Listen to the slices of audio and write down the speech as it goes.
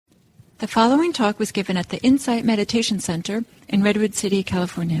The following talk was given at the Insight Meditation Center in Redwood City,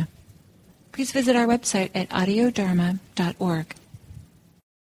 California. Please visit our website at audiodharma.org.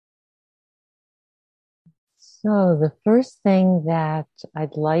 So the first thing that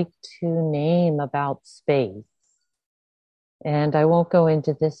I'd like to name about space, and I won't go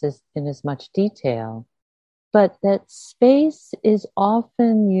into this in as much detail, but that space is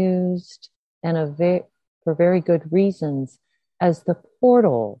often used for very good reasons as the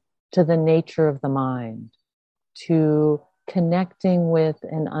portal to the nature of the mind, to connecting with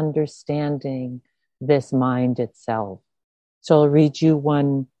and understanding this mind itself. So I'll read you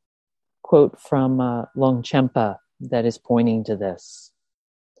one quote from Longchenpa that is pointing to this.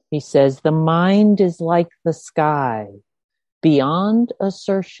 He says, "The mind is like the sky, beyond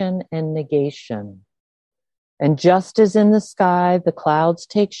assertion and negation. And just as in the sky the clouds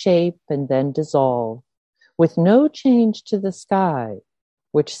take shape and then dissolve, with no change to the sky,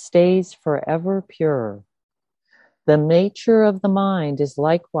 which stays forever pure, the nature of the mind is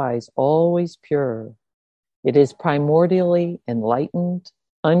likewise always pure. It is primordially enlightened,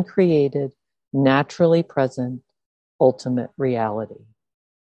 uncreated, naturally present, ultimate reality."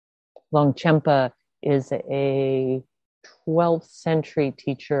 Longchenpa is a 12th century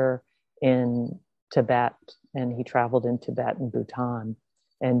teacher in Tibet, and he traveled in Tibet and Bhutan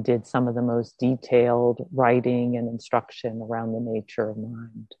and did some of the most detailed writing and instruction around the nature of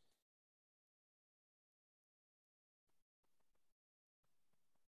mind.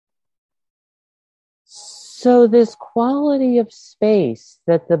 So this quality of space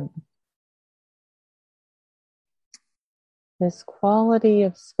that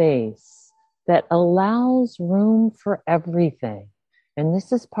allows room for everything. And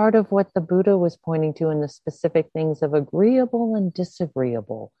this is part of what the Buddha was pointing to in the specific things of agreeable and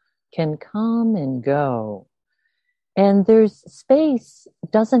disagreeable can come and go. And space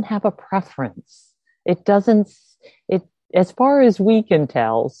doesn't have a preference. As far as we can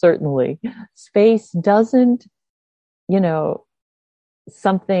tell, certainly, space doesn't,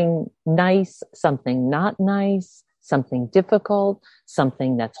 something nice, something not nice, something difficult,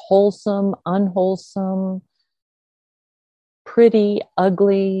 something that's wholesome, unwholesome, pretty,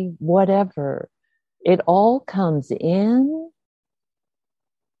 ugly, whatever. It all comes into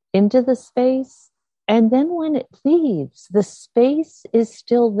the space, and then when it leaves, the space is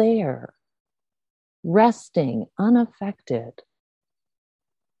still there, resting, unaffected.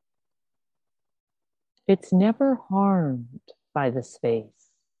 It's never harmed by the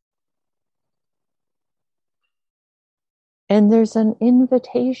space. And there's an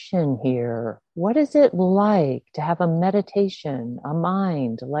invitation here. What is it like to have a meditation, a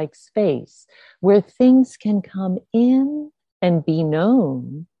mind like space, where things can come in and be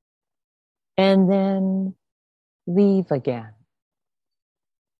known and then leave again?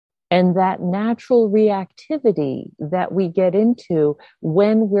 And that natural reactivity that we get into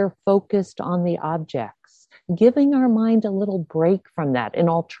when we're focused on the objects, giving our mind a little break from that, an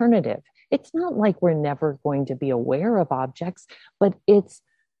alternative. It's not like we're never going to be aware of objects, but it's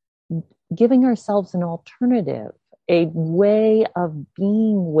giving ourselves an alternative, a way of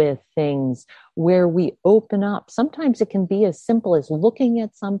being with things where we open up. Sometimes it can be as simple as looking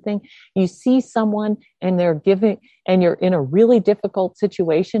at something. You see someone and you're in a really difficult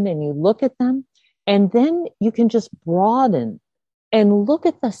situation and you look at them, and then you can just broaden and look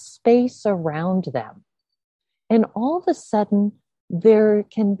at the space around them. And all of a sudden, there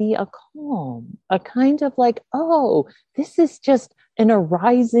can be a calm, a kind of like, oh, this is just an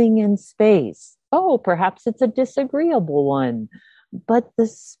arising in space. Oh, perhaps it's a disagreeable one, but the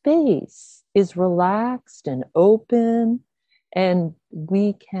space is relaxed and open, and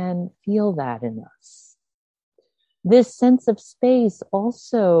we can feel that in us. This sense of space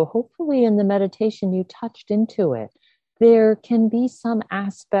also, hopefully in the meditation you touched into it, there can be some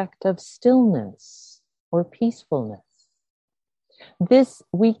aspect of stillness or peacefulness.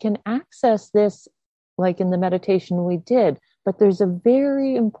 We can access this like in the meditation we did, but there's a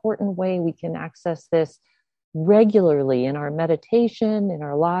very important way we can access this regularly in our meditation, in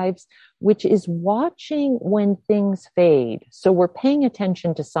our lives, which is watching when things fade. So we're paying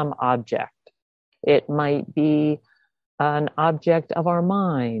attention to some object. It might be an object of our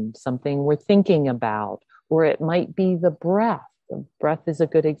mind, something we're thinking about, or it might be the breath. The breath is a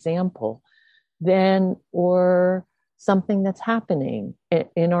good example. Or something that's happening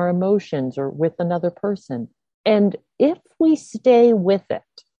in our emotions or with another person. And if we stay with it,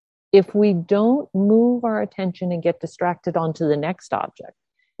 if we don't move our attention and get distracted onto the next object,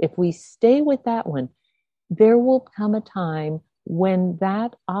 if we stay with that one, there will come a time when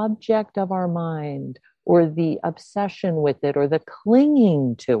that object of our mind or the obsession with it or the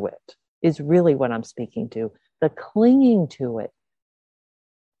clinging to it is really what I'm speaking to. The clinging to it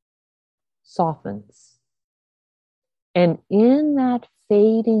softens. And in that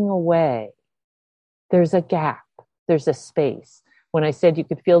fading away, there's a gap, there's a space. When I said you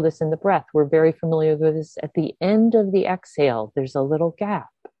could feel this in the breath, we're very familiar with this. At the end of the exhale, there's a little gap.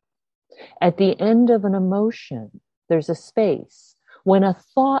 At the end of an emotion, there's a space. When a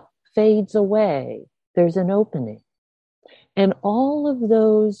thought fades away, there's an opening. And all of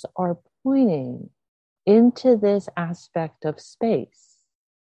those are pointing into this aspect of space,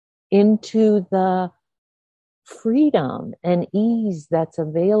 into the freedom and ease that's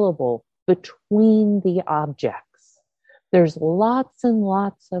available between the objects. There's lots and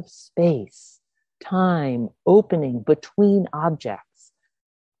lots of space, time, opening between objects.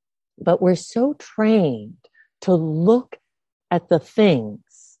 But we're so trained to look at the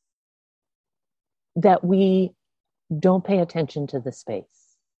things that we don't pay attention to the space.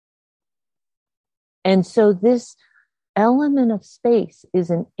 And so this element of space is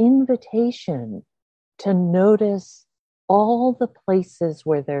an invitation to notice all the places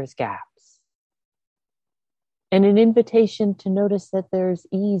where there's gaps, and an invitation to notice that there's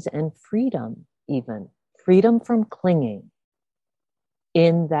ease and freedom, even freedom from clinging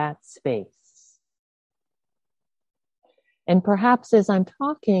in that space. And perhaps as I'm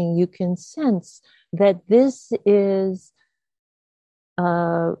talking, you can sense that this is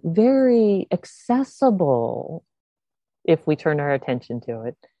very accessible, if we turn our attention to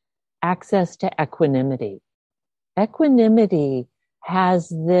it, access to equanimity. Equanimity has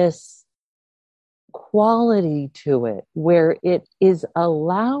this quality to it where it is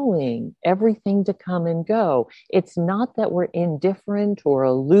allowing everything to come and go. It's not that we're indifferent or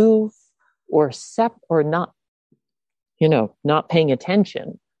aloof or not, not paying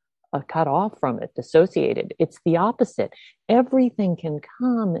attention, cut off from it, dissociated. It's the opposite. Everything can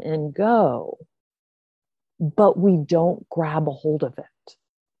come and go, but we don't grab a hold of it.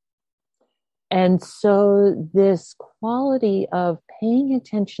 And so this quality of paying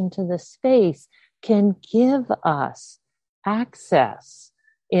attention to the space can give us access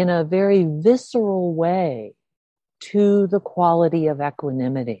in a very visceral way to the quality of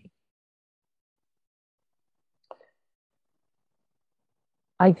equanimity.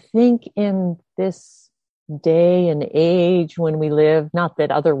 I think in this day and age when we live, not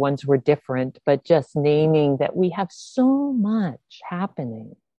that other ones were different, but just naming that we have so much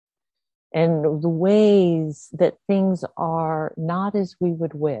happening and the ways that things are not as we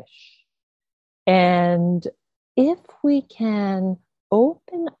would wish. And if we can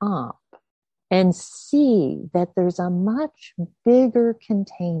open up and see that there's a much bigger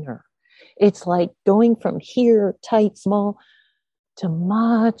container, it's like going from here, tight, small, to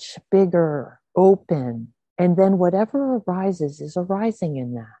much bigger, open. And then whatever arises is arising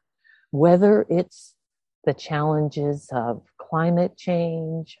in that, whether it's the challenges of climate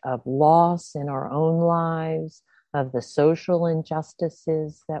change, of loss in our own lives, of the social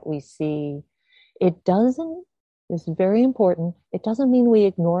injustices that we see. It's very important, it doesn't mean we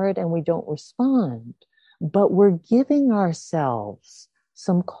ignore it and we don't respond, but we're giving ourselves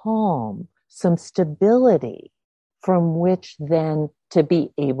some calm, some stability from which then to be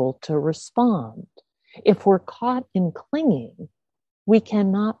able to respond. If we're caught in clinging, we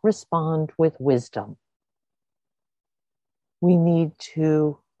cannot respond with wisdom. We need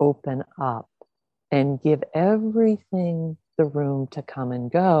to open up and give everything the room to come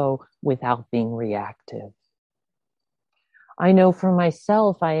and go without being reactive. I know for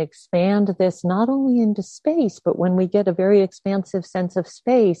myself, I expand this not only into space, but when we get a very expansive sense of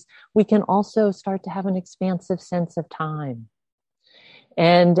space, we can also start to have an expansive sense of time.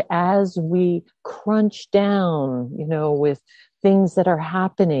 And as we crunch down, with things that are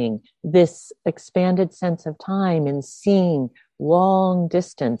happening, this expanded sense of time and seeing long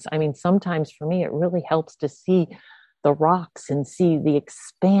distance. I mean, sometimes for me, it really helps to see the rocks and see the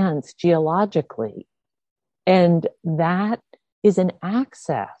expanse geologically. And that is an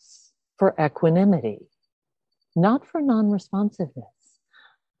access for equanimity, not for non-responsiveness,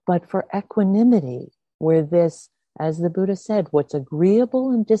 but for equanimity, where this, as the Buddha said, what's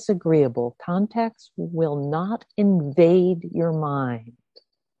agreeable and disagreeable, context will not invade your mind.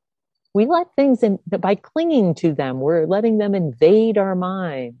 We let things in, by clinging to them, we're letting them invade our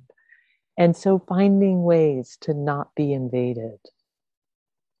mind. And so finding ways to not be invaded.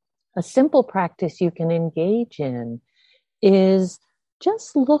 A simple practice you can engage in is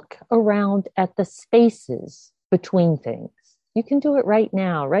just look around at the spaces between things. You can do it right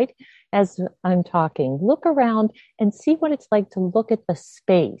now, right? As I'm talking, look around and see what it's like to look at the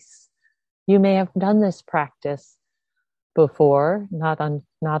space. You may have done this practice before, not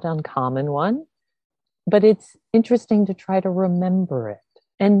uncommon one, but it's interesting to try to remember it.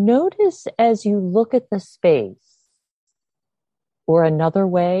 And notice as you look at the space, or another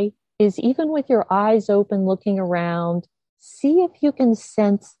way is even with your eyes open, looking around, see if you can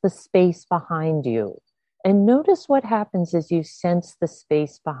sense the space behind you. And notice what happens as you sense the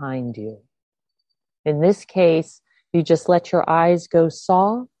space behind you. In this case, you just let your eyes go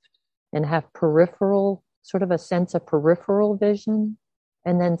soft and have peripheral, sort of a sense of peripheral vision,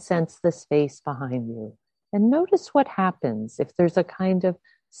 and then sense the space behind you. And notice what happens if there's a kind of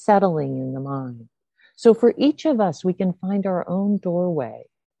settling in the mind. So for each of us, we can find our own doorway,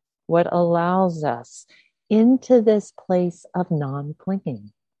 what allows us into this place of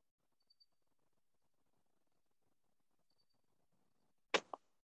non-clinging.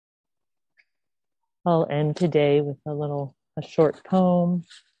 I'll end today with a short poem.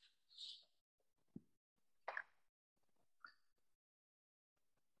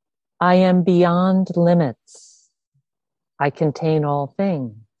 I am beyond limits. I contain all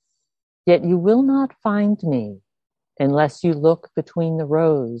things. Yet you will not find me unless you look between the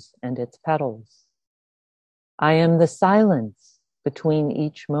rose and its petals. I am the silence between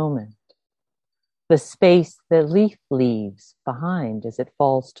each moment, the space the leaf leaves behind as it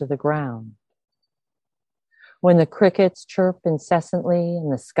falls to the ground. When the crickets chirp incessantly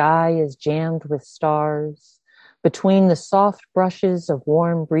and the sky is jammed with stars, between the soft brushes of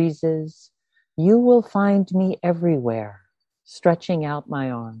warm breezes, you will find me everywhere, stretching out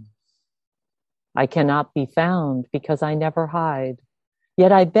my arms. I cannot be found because I never hide,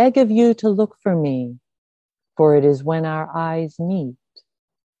 yet I beg of you to look for me, for it is when our eyes meet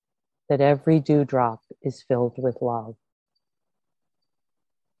that every dewdrop is filled with love.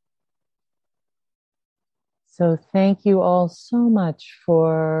 So thank you all so much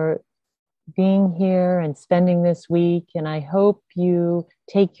for being here and spending this week. And I hope you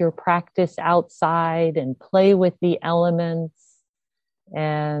take your practice outside and play with the elements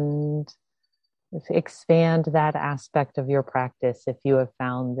and expand that aspect of your practice if you have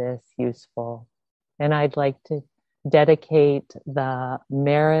found this useful. And I'd like to dedicate the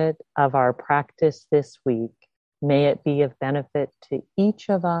merit of our practice this week. May it be of benefit to each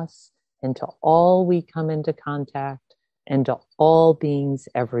of us and to all we come into contact and to all beings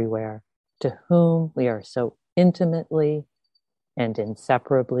everywhere to whom we are so intimately and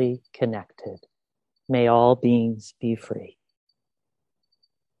inseparably connected. May all beings be free.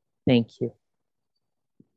 Thank you.